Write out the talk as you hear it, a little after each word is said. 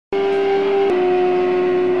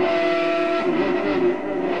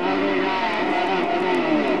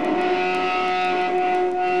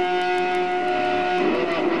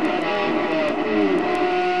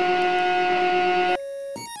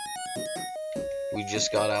We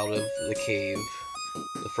just got out of the cave,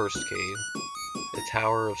 the first cave, the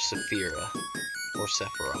Tower of Sephira, or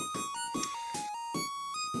Sephira.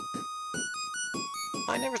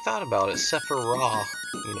 I never thought about it. Sephira,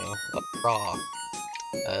 you know, Ra.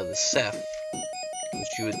 The Seph,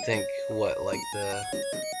 which you would think, what, like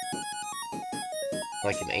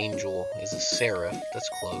an angel is a seraph. That's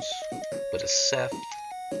close. But a Seph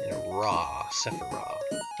and a Ra, Sephira,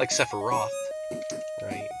 like Sephiroth,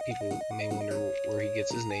 right? People may wonder where he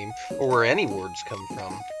gets his name, or where any words come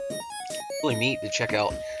from. Really neat to check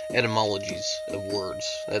out etymologies of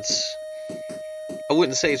words. I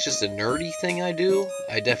wouldn't say it's just a nerdy thing I do.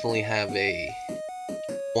 I definitely have a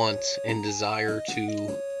want and desire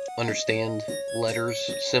to understand letters,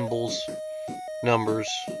 symbols, numbers,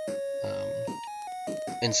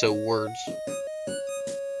 and so words.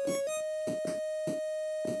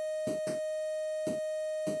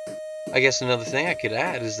 I guess another thing I could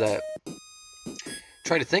add is that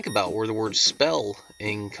try to think about where the word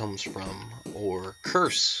spelling comes from, or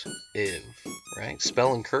curse, right?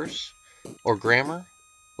 Spell and curse, or grammar,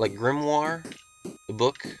 like grimoire, the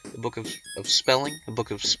book of spelling, the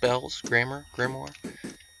book of spells, grammar, grimoire.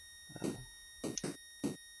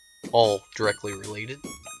 All directly related,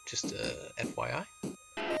 just FYI.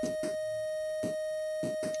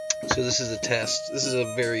 So this is a test. This is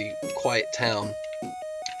a very quiet town.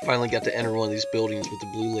 Finally got to enter one of these buildings with the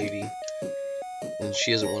blue lady, and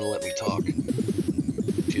she doesn't want to let me talk.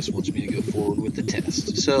 She just wants me to go forward with the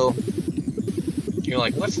test. So you're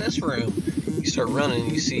like, what's this room? You start running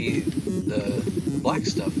and you see the black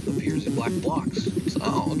stuff appears in black blocks. So,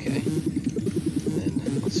 oh, okay. And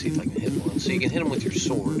then let's see if I can hit one. So you can hit them with your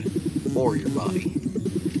sword or your body.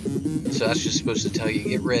 And so that's just supposed to tell you,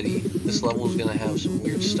 get ready. This level is going to have some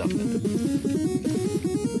weird stuff in it.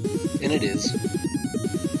 And it is.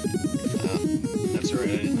 That's alright,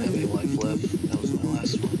 I didn't have any life left. That was my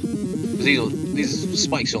last one. Because these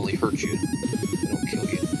spikes only hurt you. They don't kill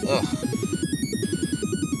you. Ugh.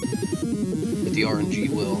 But the RNG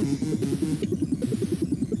will.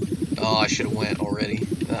 Oh, I should have went already.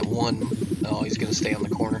 That one, oh, he's going to stay on the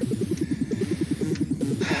corner.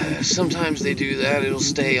 Sometimes they do that. It'll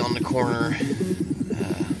stay on the corner.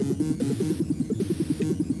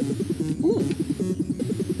 Ooh.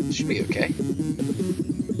 Should be okay.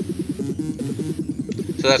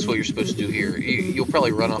 So that's what you're supposed to do here. You'll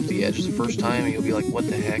probably run off the edge the first time, and you'll be like, what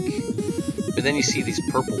the heck? But then you see these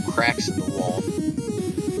purple cracks in the wall.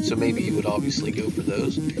 So maybe you would obviously go for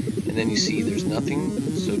those. And then you see there's nothing,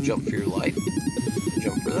 so jump for your life.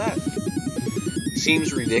 Jump for that.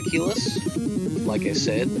 Seems ridiculous. Like I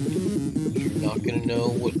said, you're not going to know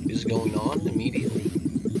what is going on immediately.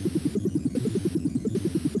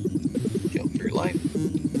 Jump for your life.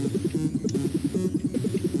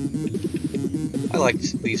 I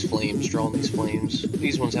liked these flames, drawing these flames.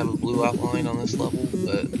 These ones have a blue outline on this level,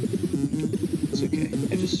 but it's okay.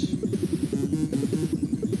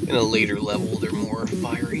 In a later level, they're more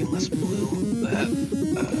fiery and less blue.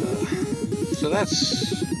 So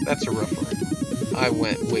that's a rough one. I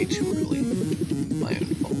went way too early. My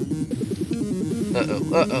own fault.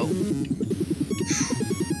 Uh-oh.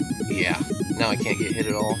 Yeah, now I can't get hit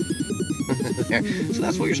at all. There. So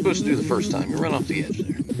that's what you're supposed to do the first time. You run off the edge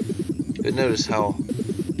there. But notice how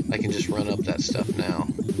I can just run up that stuff now.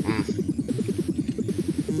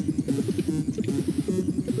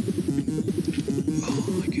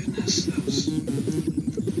 Oh my goodness,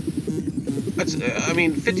 I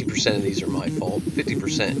mean, 50% of these are my fault.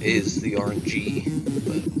 50% is the RNG,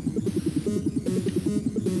 but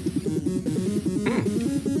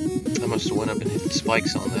I must have went up and hit the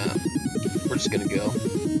spikes on that. We're just gonna go.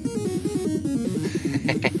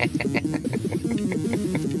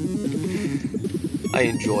 I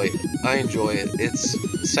enjoy it. It's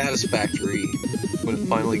satisfactory when it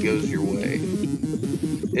finally goes your way.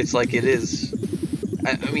 It's like it is.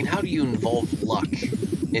 I mean, how do you involve luck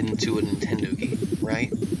into a Nintendo game, right?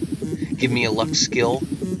 Give me a luck skill,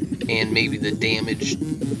 and maybe the damage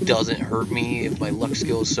doesn't hurt me if my luck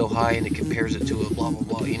skill is so high and it compares it to a blah blah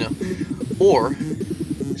blah, you know? Or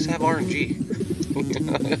just have RNG.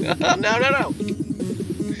 No.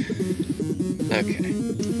 Okay.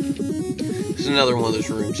 This is another one of those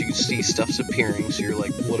rooms. You can see stuff's appearing, so you're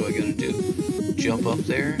like, what do I gotta do? Jump up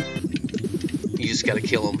there? You just gotta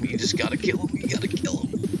kill him. You gotta kill him.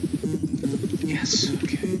 Yes,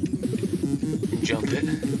 okay. And jump it.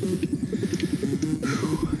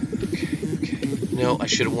 Okay. No, I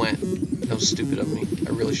should have went. That was stupid of me.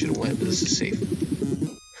 I really should have went, but this is safe.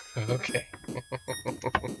 Okay.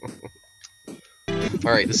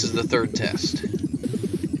 Alright, this is the third test.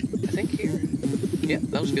 I think here. Yeah,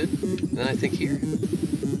 that was good. Then I think here.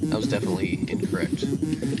 I was definitely incorrect.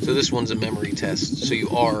 So this one's a memory test, so you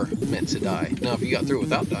are meant to die. Now, if you got through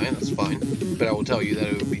without dying, that's fine. But I will tell you that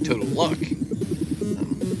it would be total luck.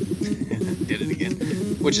 Did it again,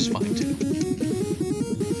 which is fine too.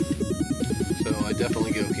 So I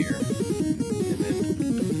definitely go here, and then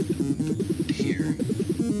here,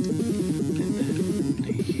 and then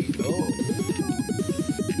here. Oh,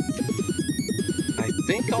 I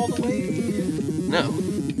think all the way. No.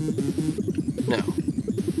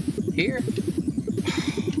 Here.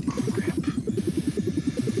 Oh, crap.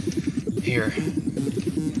 Here.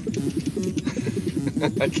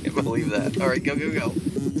 I can't believe that. All right, go.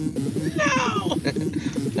 No!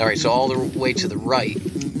 Alright, so all the way to the right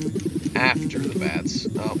after the bats.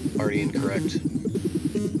 Oh, already incorrect.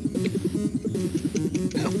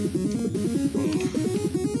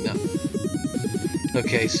 No.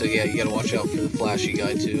 Okay, so yeah, you gotta watch out for the flashy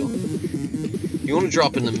guy too. You want to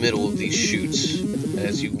drop in the middle of these chutes,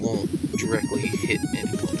 as you won't directly hit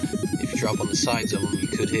anyone. If you drop on the sides of them, you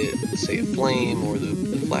could hit, say, a flame or the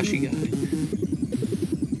flashy guy.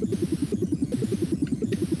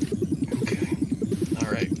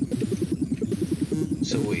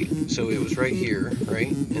 So it was right here, right?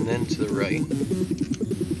 And then to the right.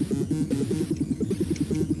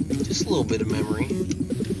 Just a little bit of memory.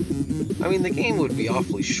 I mean, the game would be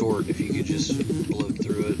awfully short if you could just blow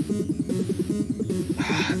through it.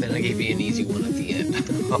 Then I gave you an easy one at the end.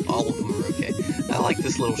 All of them are okay. I like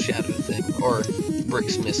this little shadow thing. Or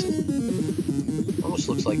bricks missing. Almost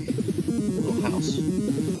looks like a little house. A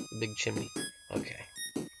big chimney. Okay.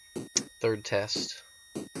 Third test.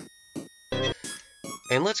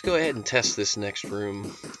 And let's go ahead and test this next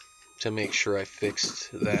room to make sure I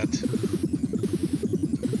fixed that.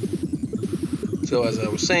 So as I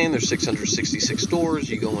was saying, there's 666 doors.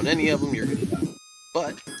 You go in any of them, you're gonna die.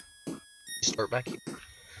 But you start back here.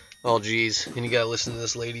 Oh geez, and you gotta listen to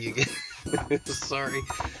this lady again. Sorry.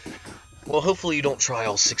 Well, hopefully you don't try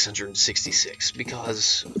all 666,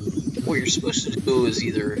 because what you're supposed to do is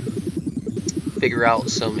either figure out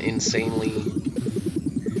some insanely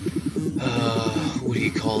what do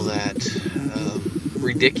you call that?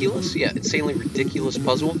 Ridiculous? Yeah, insanely ridiculous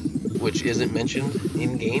puzzle, which isn't mentioned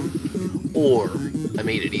in-game. Or, I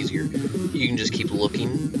made it easier, you can just keep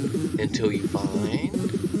looking until you find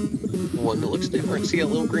one that looks different. See that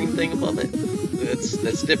little green thing above it?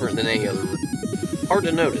 That's different than any other room. Hard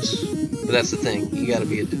to notice, but that's the thing. You gotta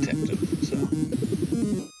be a detective, so.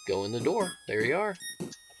 Go in the door. There you are.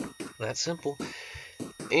 That simple.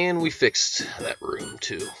 And we fixed that room,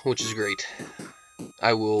 too, which is great.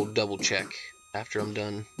 I will double check after I'm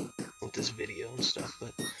done with this video and stuff,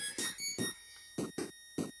 but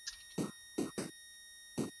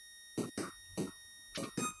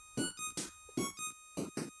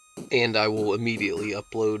and I will immediately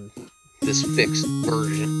upload this fixed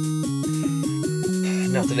version.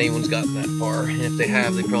 Not that anyone's gotten that far, and if they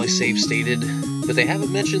have, they probably save stated, but they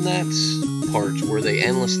haven't mentioned that part where they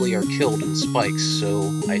endlessly are killed in spikes,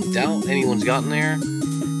 so I doubt anyone's gotten there.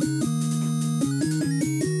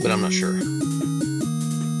 But I'm not sure.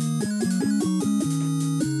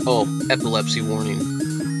 Oh, epilepsy warning.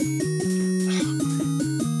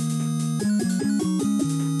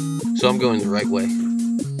 So I'm going the right way.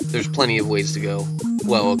 There's plenty of ways to go.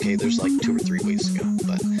 Well, okay, there's like 2 or 3 ways to go,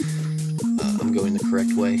 but I'm going the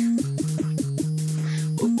correct way.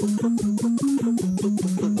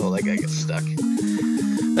 Oh, that guy got stuck.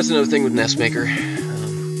 That's another thing with Nestmaker.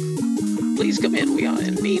 Please come in, we are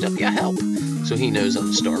in need of your help. So he knows I'm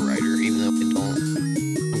the Star Rider, even though I don't.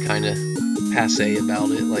 I'm kind of passé about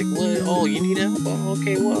it, like, what? Oh, you need help? Oh,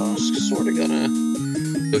 okay, well, I was sort of gonna.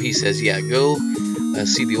 So he says, yeah, go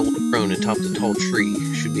see the old crone atop the tall tree.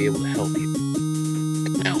 Should be able to help you.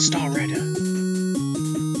 Now, Star Rider.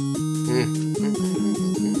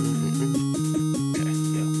 Okay,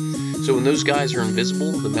 yeah. So when those guys are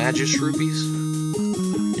invisible, the Magus rupees,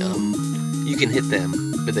 you can hit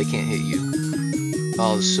them, but they can't hit you.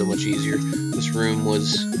 Oh, this is so much easier. This room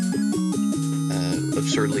was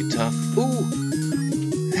absurdly tough. Ooh!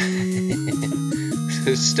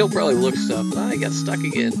 It still probably looks tough. I got stuck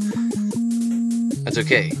again. That's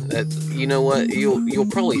okay. You know what? You'll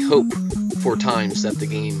probably hope 4 times that the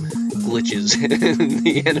game glitches and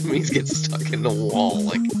the enemies get stuck in the wall.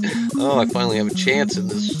 Like, oh, I finally have a chance in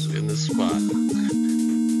this spot.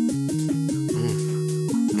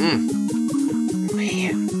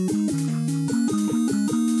 Man.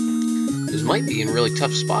 Those might be in really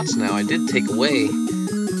tough spots now. I did take away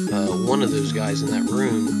one of those guys in that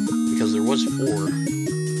room because there was 4.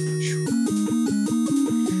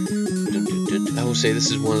 I will say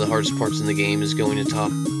this is one of the hardest parts in the game, is going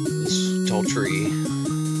atop this tall tree.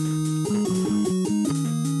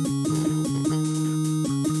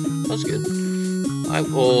 That's good.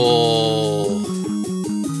 Oh.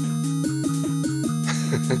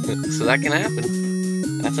 So that can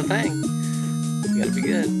happen. That's a thing. You gotta be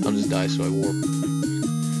good. I'll just die so I warp.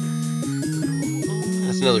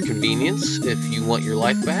 That's another convenience if you want your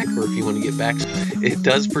life back, or if you want to get back. It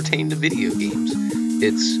does pertain to video games.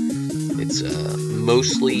 It's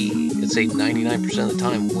mostly, I'd say 99% of the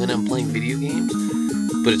time when I'm playing video games,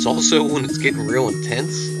 but it's also when it's getting real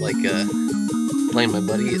intense, like playing my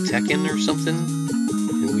buddy at Tekken or something,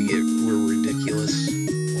 and we get real ridiculous.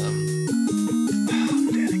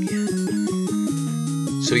 Dead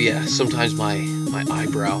again. So yeah, sometimes my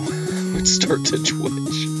eyebrow would start to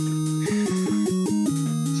twitch.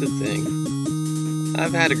 It's a thing.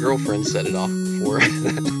 I've had a girlfriend set it off before.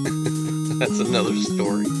 That's another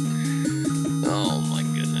story. Oh my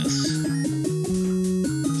goodness.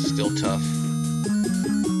 Still tough.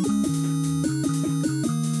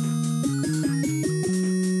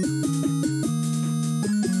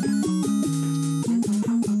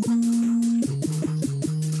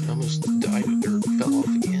 Almost died or fell off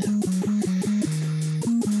again.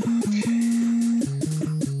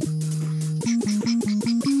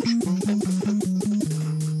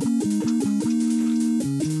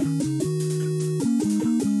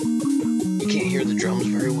 The drums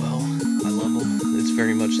very well. I love them. It's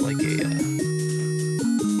very much like a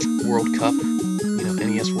World Cup, you know,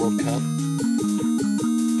 NES World Cup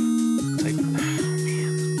type. Oh,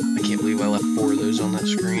 man, I can't believe I left 4 of those on that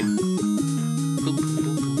screen. Boop, boop,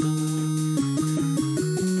 boop, boop, boop.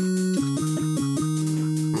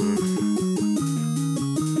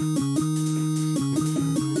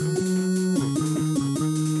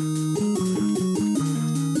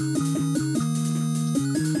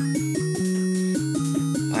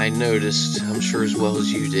 I noticed, I'm sure as well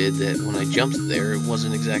as you did, that when I jumped there, it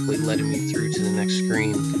wasn't exactly letting me through to the next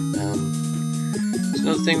screen. It's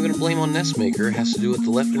another thing I'm going to blame on NESmaker. It has to do with the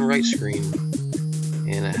left and right screen,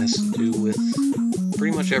 and it has to do with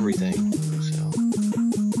pretty much everything. So,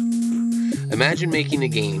 imagine making a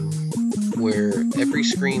game where every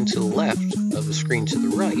screen to the left of the screen to the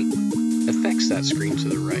right affects that screen to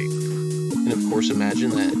the right. And of course, imagine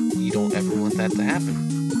that you don't ever want that to happen.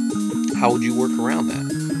 How would you work around that?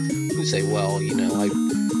 You say, well, you know, I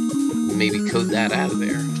maybe code that out of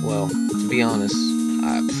there. Well, to be honest,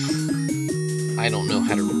 I don't know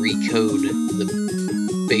how to recode the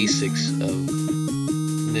basics of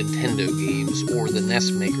Nintendo games or the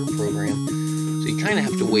NESmaker program. So you kind of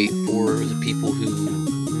have to wait for the people who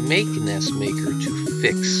make NESmaker to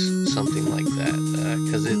fix something like that,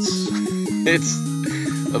 because it's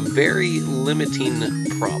a very limiting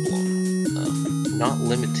problem. Not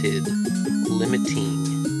limited, limiting.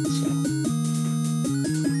 So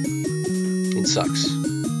it sucks.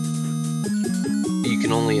 You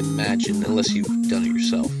can only imagine, unless you've done it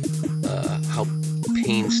yourself, how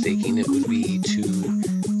painstaking it would be to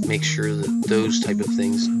make sure that those type of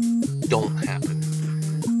things don't happen.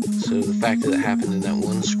 So the fact that it happened in that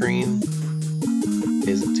one screen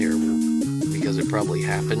isn't terrible, because it probably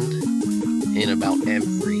happened in about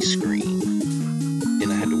every screen,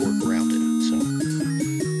 and I had to work around it.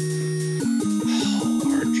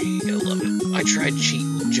 I tried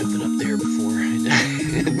cheating and jumping up there before, and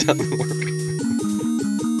it doesn't work.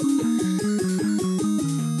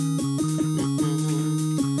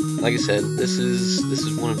 Like I said, this is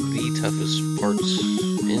one of the toughest parts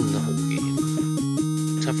in the whole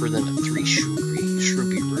game. Tougher than a 3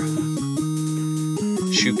 shroopy room.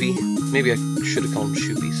 Shoopy? Maybe I should have called them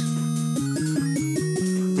shoopies.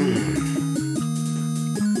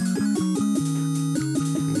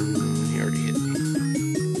 He already hit me.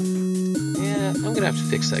 I'm gonna have to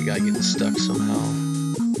fix that guy getting stuck somehow.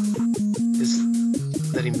 Is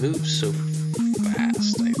that he moves so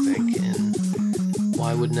fast, I think, and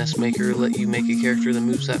why would NESmaker let you make a character that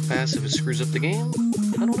moves that fast if it screws up the game?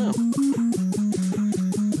 I don't know.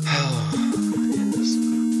 And this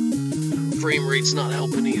frame rate's not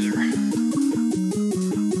helping either.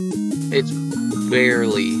 It's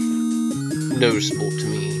barely noticeable to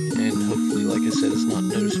me, and hopefully, like I said, it's not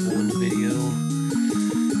noticeable in the video.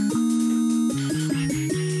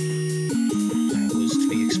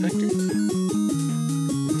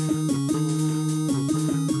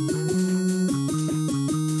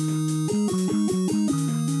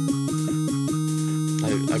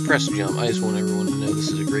 I pressed jump. I just want everyone to know this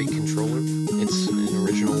is a great controller. It's an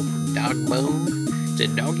original dog bone. It's a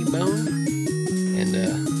doggy bone. And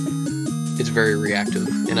it's very reactive,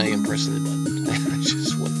 and I am pressing the button.